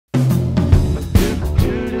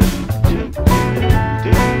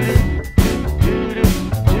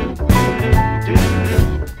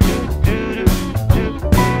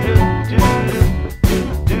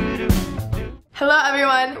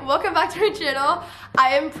channel.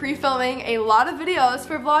 I am pre-filming a lot of videos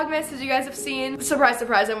for Vlogmas, as you guys have seen. Surprise,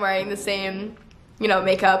 surprise, I'm wearing the same, you know,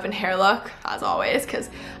 makeup and hair look as always because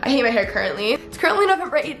I hate my hair currently. It's currently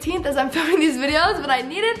November 18th as I'm filming these videos, but I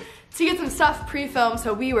needed to get some stuff pre-filmed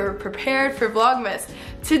so we were prepared for Vlogmas.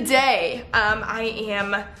 Today, I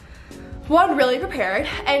am, one, really prepared,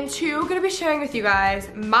 and two, gonna be sharing with you guys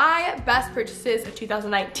my best purchases of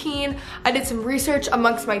 2019. I did some research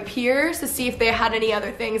amongst my peers to see if they had any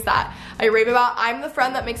other things that I rave about. I'm the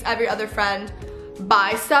friend that makes every other friend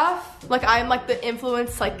buy stuff. Like, I'm like the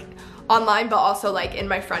influence, like, online, but also like in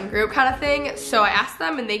my friend group kind of thing. So I asked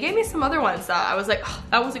them and they gave me some other ones that I was like, oh,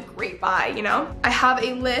 that was a great buy, you know? I have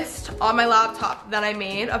a list on my laptop that I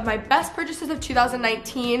made of my best purchases of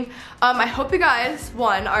 2019. I hope you guys,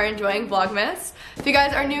 one, are enjoying Vlogmas. If you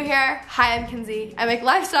guys are new here, hi, I'm Kenzie. I make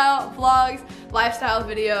lifestyle vlogs, lifestyle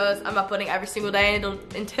videos. I'm uploading every single day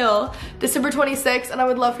until December 26th, and I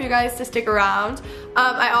would love for you guys to stick around.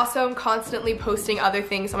 I also am constantly posting other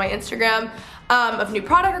things on my Instagram. Of new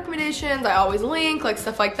product recommendations. I always link, like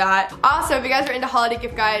stuff like that. Also, if you guys are into holiday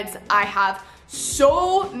gift guides, I have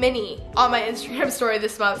so many on my Instagram story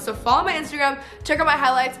this month. So follow my Instagram, check out my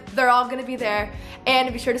highlights. They're all gonna be there.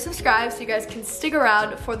 And be sure to subscribe so you guys can stick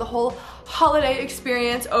around for the whole holiday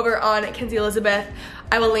experience over on Kenzie Elizabeth.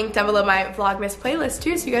 I will link down below my Vlogmas playlist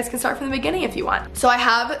too, so you guys can start from the beginning if you want. So I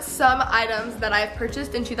have some items that I've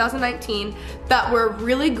purchased in 2019 that were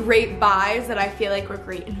really great buys that I feel like were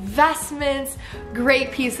great investments,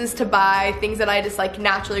 great pieces to buy, things that I just like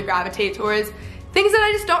naturally gravitate towards, things that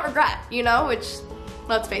I just don't regret, you know, which,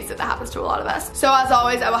 let's face it, that happens to a lot of us. So as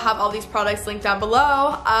always, I will have all these products linked down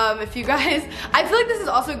below. If you guys, I feel like this is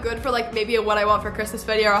also good for like maybe a what I want for Christmas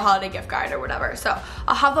video or a holiday gift guide or whatever. So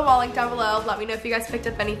I'll have them all linked down below. Let me know if you guys picked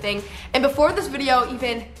up anything. And before this video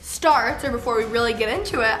even starts, or before we really get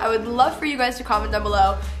into it, I would love for you guys to comment down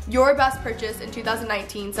below your best purchase in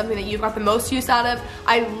 2019, something that you've got the most use out of.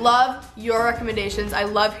 I love your recommendations. I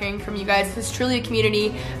love hearing from you guys. This is truly a community,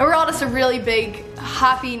 and we're all just a really big,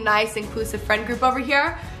 happy, nice, inclusive friend group over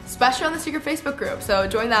here, especially on the secret Facebook group. So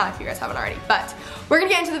join that if you guys haven't already. But we're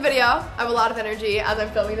gonna get into the video. I have a lot of energy as I'm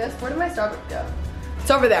filming this. Where did my Starbucks go? It's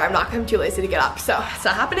over there. I'm too lazy to get up, so it's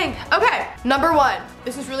not happening. Okay, number one.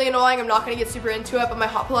 This is really annoying. I'm not gonna get super into it, but my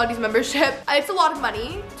Hot Pilates membership, it's a lot of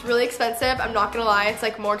money. It's really expensive. I'm not gonna lie. It's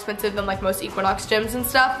like more expensive than like most Equinox gyms and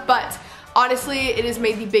stuff, but honestly, it has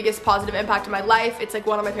made the biggest positive impact in my life. It's like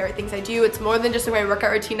one of my favorite things I do. It's more than just a my workout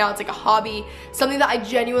routine now. It's like a hobby, something that I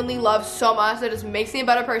genuinely love so much that just makes me a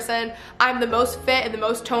better person. I'm the most fit and the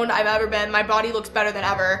most toned I've ever been. My body looks better than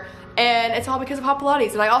ever. And it's all because of Hot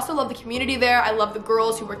Pilates. And I also love the community there. I love the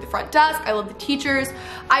girls who work the front desk. I love the teachers.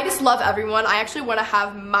 I just love everyone. I actually want to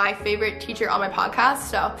have my favorite teacher on my podcast.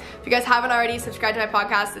 So if you guys haven't already, subscribed to my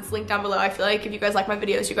podcast. It's linked down below. I feel like if you guys like my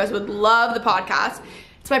videos, you guys would love the podcast.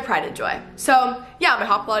 It's my pride and joy. So yeah, my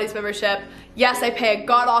Hot Pilates membership. Yes, I pay a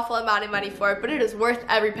god-awful amount of money for it, but it is worth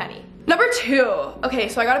every penny. Number two, okay,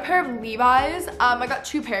 so I got a pair of Levi's. I got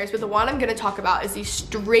two pairs, but the one I'm gonna talk about is the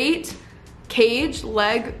straight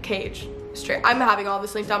leg cage. Straight. I'm having all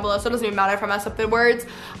this linked down below, so it doesn't even matter if I mess up the words.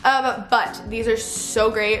 But these are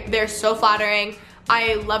so great. They're so flattering.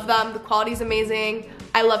 I love them. The quality is amazing.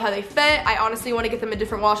 I love how they fit. I honestly want to get them in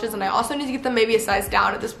different washes, and I also need to get them maybe a size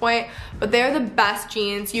down at this point, but they're the best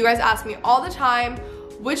jeans. You guys ask me all the time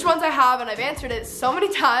which ones I have, and I've answered it so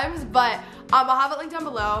many times, but I'll have it linked down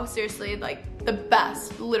below. Seriously, like the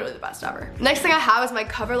best, literally the best ever. Next thing I have is my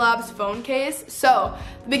Cover Labs phone case. So,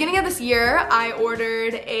 the beginning of this year, I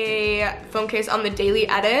ordered a phone case on the Daily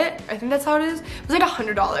Edit. I think that's how it is. It was like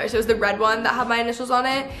 $100. It was the red one that had my initials on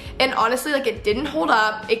it. And honestly, like it didn't hold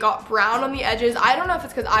up. It got brown on the edges. I don't know if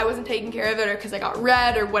it's because I wasn't taking care of it or because I got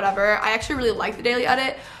red or whatever. I actually really like the Daily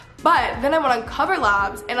Edit. But then I went on Cover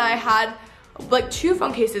Labs and I had like two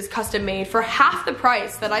phone cases custom made for half the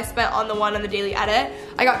price that I spent on the one on the Daily Edit.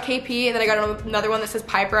 I got KP and then I got another one that says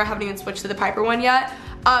Piper. I haven't even switched to the Piper one yet.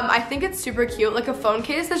 I think it's super cute. Like a phone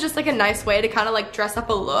case is just like a nice way to kind of like dress up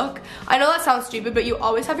a look. I know that sounds stupid, but you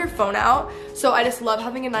always have your phone out. So I just love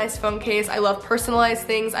having a nice phone case. I love personalized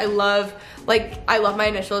things. I love my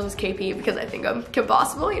initials as KP because I think I'm Kim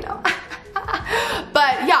Possible, you know.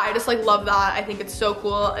 But yeah, I just like love that. I think it's so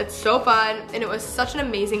cool. It's so fun, and it was such an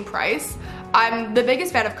amazing price. I'm the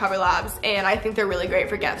biggest fan of Cover Labs, and I think they're really great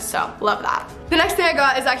for gifts, so love that. The next thing I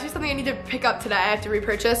got is actually something I need to pick up today. I have to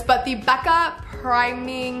repurchase, but the Becca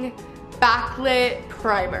Priming Backlit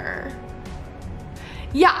Primer.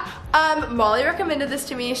 Yeah, Molly recommended this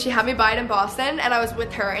to me. She had me buy it in Boston, and I was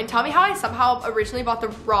with her, and tell me how I somehow originally bought the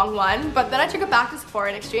wrong one, but then I took it back to Sephora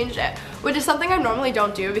and exchanged it, which is something I normally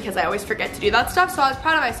don't do because I always forget to do that stuff, so I was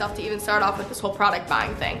proud of myself to even start off with this whole product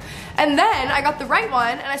buying thing. And then I got the right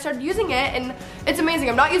one, and I started using it, and it's amazing.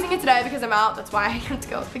 I'm not using it today because I'm out, that's why I had to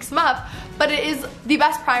go fix them up, but it is the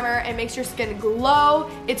best primer. It makes your skin glow.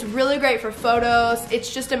 It's really great for photos.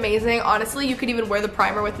 It's just amazing. Honestly, you could even wear the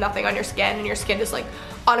primer with nothing on your skin, and your skin just like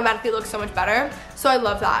automatically looks so much better. So I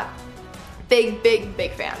love that. Big, big,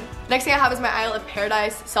 big fan. Next thing I have is my Isle of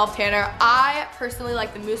Paradise Self Tanner. I personally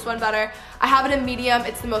like the mousse one better. I have it in medium.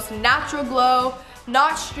 It's the most natural glow,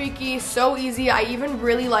 not streaky, so easy. I even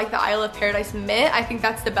really like the Isle of Paradise Mint. I think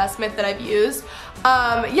that's the best mint that I've used.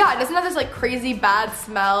 Yeah, it doesn't have this like crazy bad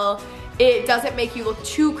smell. It doesn't make you look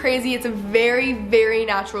too crazy. It's a very, very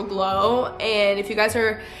natural glow. And if you guys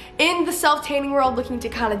are in the self-tanning world looking to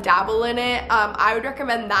kind of dabble in it, I would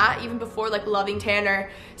recommend that even before like Loving Tan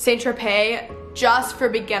or Saint Tropez, just for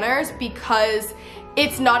beginners, because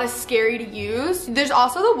it's not as scary to use. There's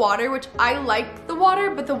also the water, which I like the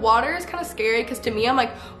water, but the water is kind of scary because to me, I'm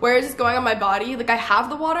like, where is this going on my body? Like I have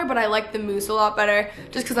the water, but I like the mousse a lot better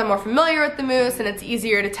just because I'm more familiar with the mousse and it's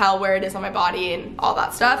easier to tell where it is on my body and all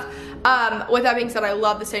that stuff. With that being said, I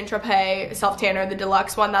love the Saint Tropez Self Tanner, the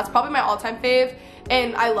deluxe one. That's probably my all-time fave,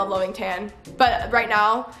 and I love Loving Tan. But right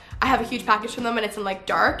now, I have a huge package from them and it's in like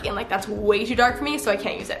dark, and like that's way too dark for me, so I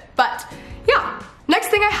can't use it. But yeah. Next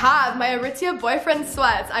thing I have, my Aritzia Boyfriend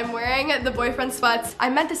sweats. I'm wearing the Boyfriend sweats. I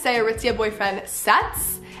meant to say Aritzia Boyfriend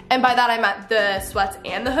sets, and by that I meant the sweats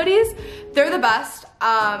and the hoodies. They're the best.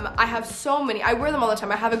 I have so many. I wear them all the time.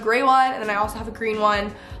 I have a gray one, and then I also have a green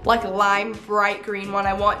one, like lime bright green one.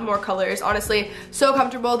 I want more colors, honestly. So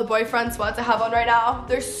comfortable. The Boyfriend sweats I have on right now,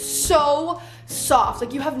 they're so soft.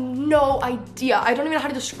 Like you have no idea. I don't even know how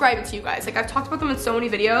to describe it to you guys. Like I've talked about them in so many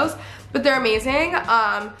videos, but they're amazing.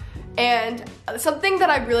 And something that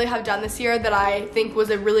I really have done this year that I think was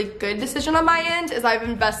a really good decision on my end is I've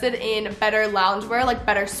invested in better loungewear, like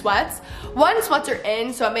better sweats. One, sweats are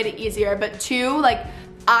in, so it made it easier, but two, like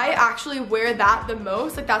I actually wear that the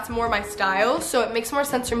most. Like that's more my style, so it makes more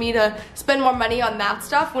sense for me to spend more money on that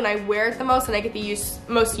stuff when I wear it the most and I get the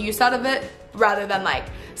most use out of it, rather than like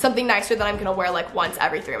something nicer that I'm gonna wear like once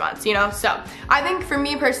every 3 months, you know? So I think for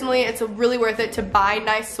me personally, it's really worth it to buy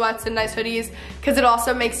nice sweats and nice hoodies because it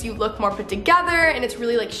also makes you look more put together and it's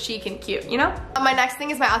really like chic and cute, you know? My next thing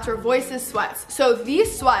is my Outdoor Voices sweats. So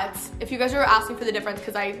these sweats, if you guys are asking for the difference,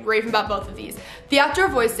 because I rave about both of these, the Outdoor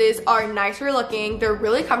Voices are nicer looking, they're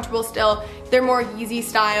really comfortable still, they're more Yeezy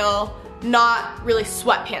style, not really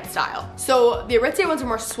sweatpants style. So the Aritzia ones are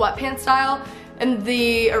more sweatpants style, and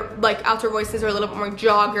the like Outdoor Voices are a little bit more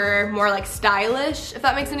jogger, more like stylish, if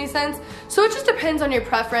that makes any sense. So it just depends on your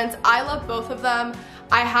preference. I love both of them.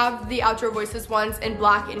 I have the Outdoor Voices ones in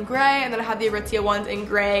black and gray, and then I have the Aritzia ones in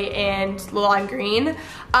gray and lime green.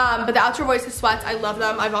 But the Outdoor Voices sweats, I love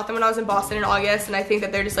them. I bought them when I was in Boston in August, and I think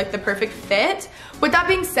that they're just like the perfect fit. With that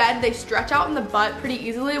being said, they stretch out in the butt pretty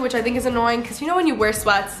easily, which I think is annoying because you know when you wear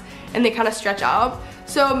sweats and they kind of stretch out?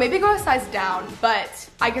 So maybe go a size down, but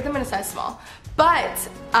I get them in a size small. But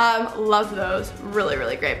love those, really,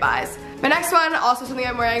 really great buys. My next one, also something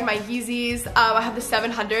I'm wearing, my Yeezys. I have the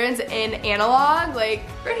 700s in analog, like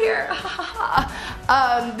right here.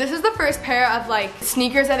 This is the first pair of like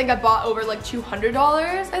sneakers I think I bought over like $200,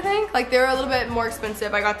 I think. Like they were a little bit more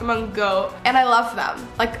expensive. I got them on Go and I love them.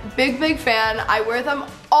 Like big, big fan. I wear them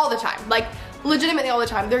all the time. Like legitimately all the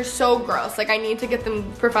time. They're so gross. Like I need to get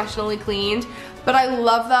them professionally cleaned, but I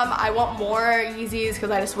love them. I want more Yeezys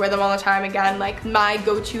because I just wear them all the time. Again, like my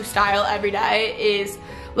go-to style every day is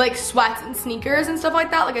like sweats and sneakers and stuff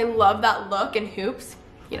like that. Like I love that look, and hoops,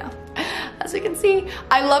 you know, as you can see.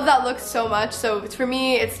 I love that look so much, so for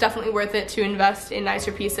me, it's definitely worth it to invest in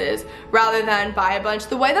nicer pieces rather than buy a bunch.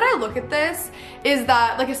 The way that I look at this is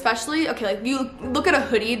that, like especially, okay, like you look at a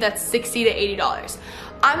hoodie that's $60 to $80.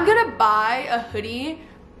 I'm gonna buy a hoodie,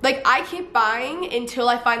 like I keep buying until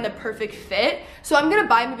I find the perfect fit. So I'm gonna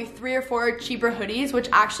buy maybe 3 or 4 cheaper hoodies, which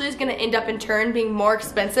actually is gonna end up in turn being more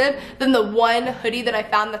expensive than the one hoodie that I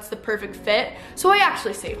found that's the perfect fit. So I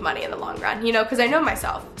actually save money in the long run, you know, because I know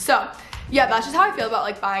myself. So yeah, that's just how I feel about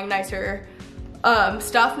like buying nicer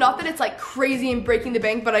stuff. Not that it's like crazy and breaking the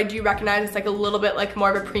bank, but I do recognize it's like a little bit like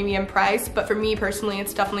more of a premium price. But for me personally,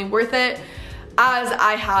 it's definitely worth it, as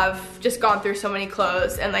I have just gone through so many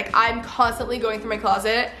clothes, and like I'm constantly going through my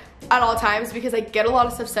closet at all times because I get a lot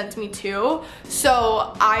of stuff sent to me too.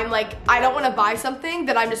 So I'm like, I don't want to buy something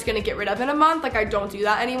that I'm just gonna get rid of in a month. Like I don't do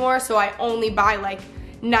that anymore. So I only buy like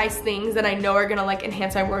nice things that I know are gonna like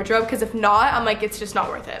enhance my wardrobe, because if not, I'm like, it's just not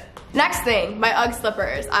worth it. Next thing, my UGG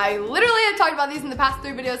slippers. I literally have talked about these in the past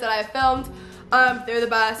 3 videos that I have filmed. They're the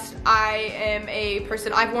best. I am a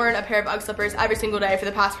person, I've worn a pair of UGG slippers every single day for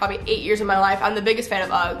the past probably 8 years of my life. I'm the biggest fan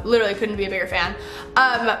of UGG. Literally couldn't be a bigger fan.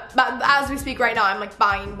 But as we speak right now, I'm like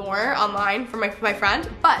buying more online for my friend.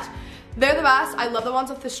 But they're the best. I love the ones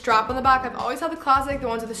with the strap on the back. I've always had the classic. The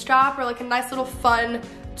ones with the strap are like a nice little fun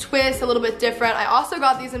twist, a little bit different. I also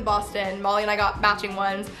got these in Boston. Molly and I got matching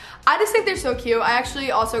ones. I just think they're so cute. I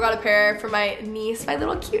actually also got a pair for my niece, my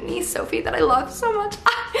little cute niece, Sophie, that I love so much.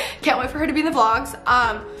 Can't wait for her to be in the vlogs.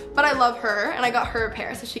 But I love her, and I got her a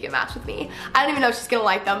pair so she can match with me. I don't even know if she's gonna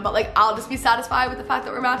like them, but like I'll just be satisfied with the fact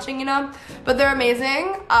that we're matching, you know? But they're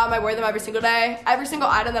amazing. I wear them every single day. Every single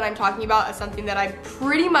item that I'm talking about is something that I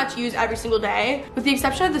pretty much use every single day, with the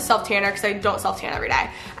exception of the self-tanner, because I don't self-tan every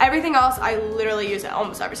day. Everything else, I literally use it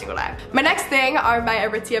almost every single day. My next thing are my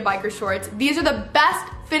Aritzia biker shorts. These are the best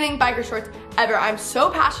fitting biker shorts ever. I'm so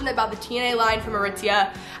passionate about the TNA line from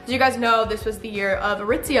Aritzia. As you guys know, this was the year of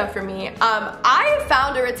Aritzia for me. I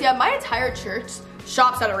found Aritzia, my entire church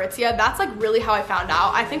shops at Aritzia. That's like really how I found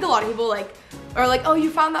out. I think a lot of people are like, oh, you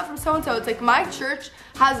found that from so-and-so. It's like my church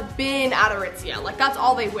has been at Aritzia. Like that's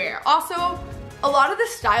all they wear. Also, a lot of the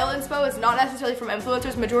style inspo is not necessarily from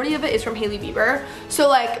influencers. Majority of it is from Hailey Bieber. So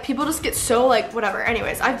like people just get so like whatever.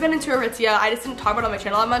 Anyways, I've been into Aritzia. I just didn't talk about it on my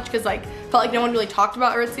channel that much because like felt like no one really talked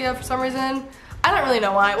about Aritzia for some reason. I don't really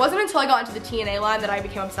know why. It wasn't until I got into the TNA line that I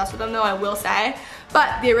became obsessed with them though, I will say.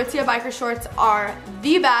 But the Aritzia biker shorts are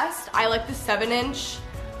the best. I like the 7-inch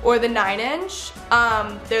or the 9-inch.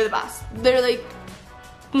 They're the best. They're like,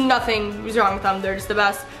 nothing is wrong with them. They're just the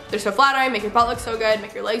best. They're so flattering, make your butt look so good,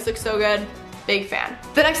 make your legs look so good. Big fan.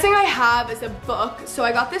 The next thing I have is a book. So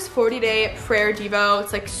I got this 40-day prayer devo.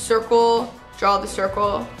 It's like circle, draw the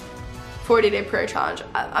circle, 40-day prayer challenge.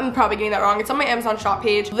 I'm probably getting that wrong. It's on my Amazon shop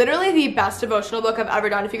page. Literally the best devotional book I've ever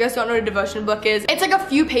done. If you guys don't know what a devotion book is, it's like a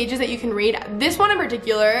few pages that you can read. This one in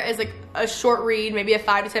particular is like a short read, maybe a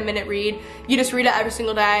 5 to 10 minute read. You just read it every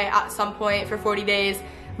single day at some point for 40 days.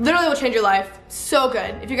 Literally will change your life. So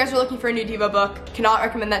good. If you guys are looking for a new Devo book, cannot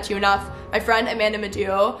recommend that to you enough. My friend Amanda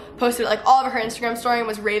Maduo posted like all over her Instagram story and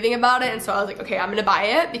was raving about it, and so I was like, okay, I'm gonna buy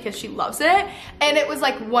it because she loves it. And it was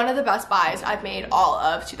like one of the best buys I've made all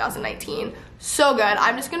of 2019. So good.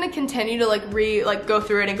 I'm just gonna continue to like go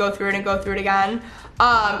through it and go through it and go through it again.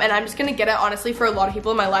 And I'm just gonna get it honestly for a lot of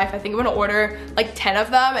people in my life. I think I'm gonna order like 10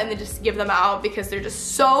 of them and then just give them out because they're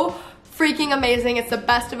just so freaking amazing. It's the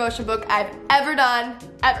best devotion book I've ever done,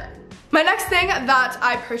 ever. My next thing that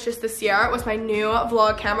I purchased this year was my new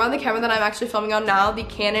vlog camera, the camera that I'm actually filming on now, the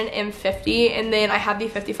Canon M50, and then I have the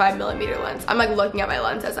 55mm lens. I'm like looking at my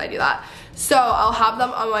lens as I do that. So I'll have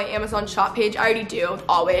them on my Amazon shop page. I already do,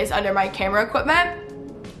 always, under my camera equipment.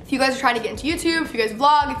 If you guys are trying to get into YouTube, if you guys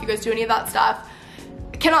vlog, if you guys do any of that stuff,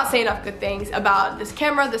 cannot say enough good things about this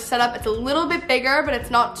camera, the setup. It's a little bit bigger, but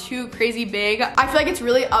it's not too crazy big. I feel like it's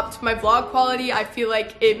really up to my vlog quality. I feel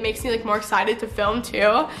like it makes me like more excited to film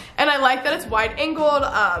too. And I like that it's wide angled.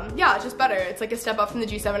 Yeah, it's just better. It's like a step up from the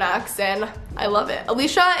G7X and I love it.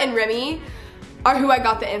 Alicia and Remy are who I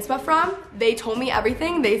got the inspo from. They told me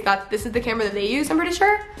everything. They thought this is the camera that they use, I'm pretty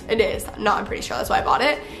sure. It is. No, I'm pretty sure. That's why I bought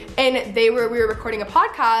it. And we were recording a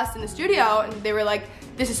podcast in the studio and they were like,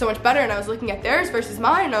 this is so much better, and I was looking at theirs versus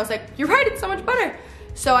mine and I was like, you're right, it's so much better.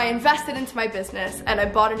 So I invested into my business and I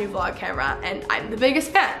bought a new vlog camera and I'm the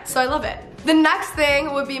biggest fan, so I love it. The next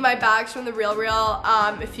thing would be my bags from The Real Real.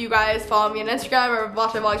 If you guys follow me on Instagram or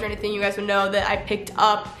watch my vlogs or anything, you guys would know that I picked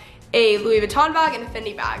up a Louis Vuitton bag and a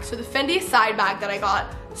Fendi bag. So the Fendi side bag that I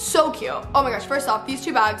got, so cute. Oh my gosh, first off, these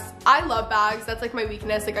two bags, I love bags. That's like my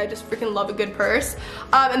weakness. Like I just freaking love a good purse.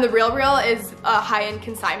 And The Real Real is a high-end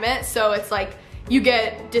consignment, so it's like you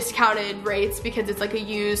get discounted rates because it's like a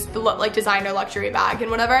used like designer luxury bag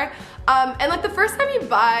and whatever. And like the first time you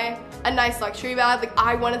buy a nice luxury bag, like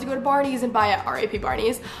I wanted to go to Barney's and buy it, R.I.P.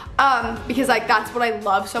 Barney's, because like that's what I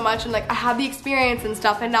love so much and like I have the experience and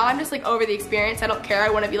stuff, and now I'm just like over the experience. I don't care. I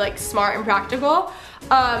want to be like smart and practical.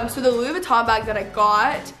 So the Louis Vuitton bag that I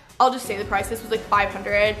got, I'll just say the price. This was like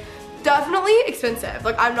 $500. Definitely expensive.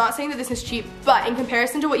 Like I'm not saying that this is cheap, but in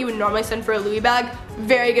comparison to what you would normally spend for a Louis bag,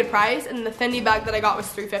 very good price. And the Fendi bag that I got was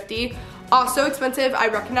 $350. Also expensive, I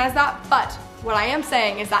recognize that, but what I am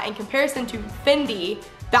saying is that in comparison to Fendi,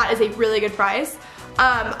 that is a really good price.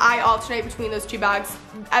 I alternate between those two bags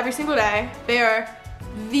every single day. They are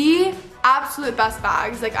the absolute best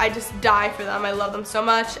bags. Like I just die for them. I love them so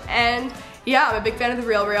much. And yeah, I'm a big fan of The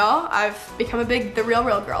Real Real. I've become a big The Real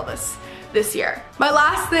Real girl this year. My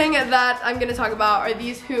last thing that I'm gonna talk about are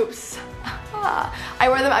these hoops. I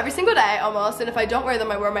wear them every single day almost, and if I don't wear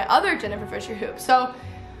them, I wear my other Jennifer Fisher hoops. So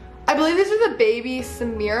I believe these are the baby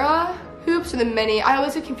Samira hoops or the mini. I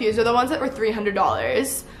always get confused. They're the ones that were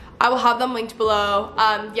 $300. I will have them linked below.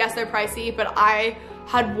 Yes, they're pricey, but I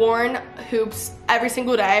had worn hoops every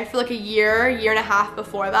single day for like a year and a half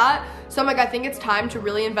before that. So I'm like, I think it's time to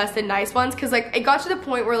really invest in nice ones, because like it got to the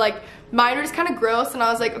point where like mine were just kind of gross, and I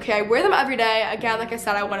was like, okay, I wear them every day. Again, like I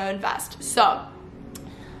said, I want to invest. So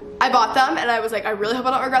I bought them and I was like, I really hope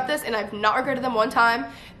I don't regret this, and I've not regretted them one time.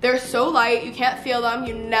 They're so light, you can't feel them.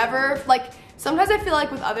 You never, like, sometimes I feel like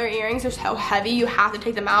with other earrings, they're so heavy, you have to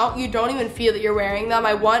take them out. You don't even feel that you're wearing them.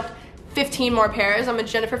 I want 15 more pairs. I'm a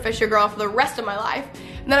Jennifer Fisher girl for the rest of my life.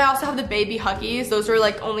 And then I also have the baby Huggies. Those are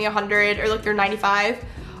like only 100, or like they're 95.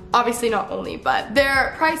 Obviously not only, but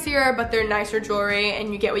they're pricier, but they're nicer jewelry,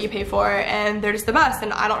 and you get what you pay for, and they're just the best,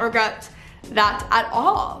 and I don't regret that at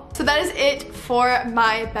all. So that is it for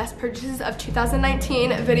my best purchases of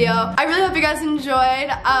 2019 video. I really hope you guys enjoyed.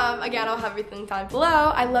 Again, I'll have everything down below.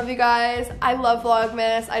 I love you guys. I love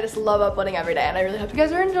Vlogmas. I just love uploading every day, and I really hope you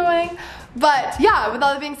guys are enjoying. But yeah, with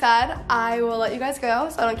all that being said, I will let you guys go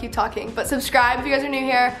so I don't keep talking. But subscribe if you guys are new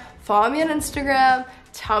here. Follow me on Instagram.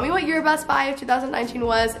 Tell me what your best buy of 2019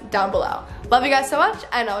 was down below. Love you guys so much,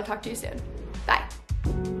 and I will talk to you soon.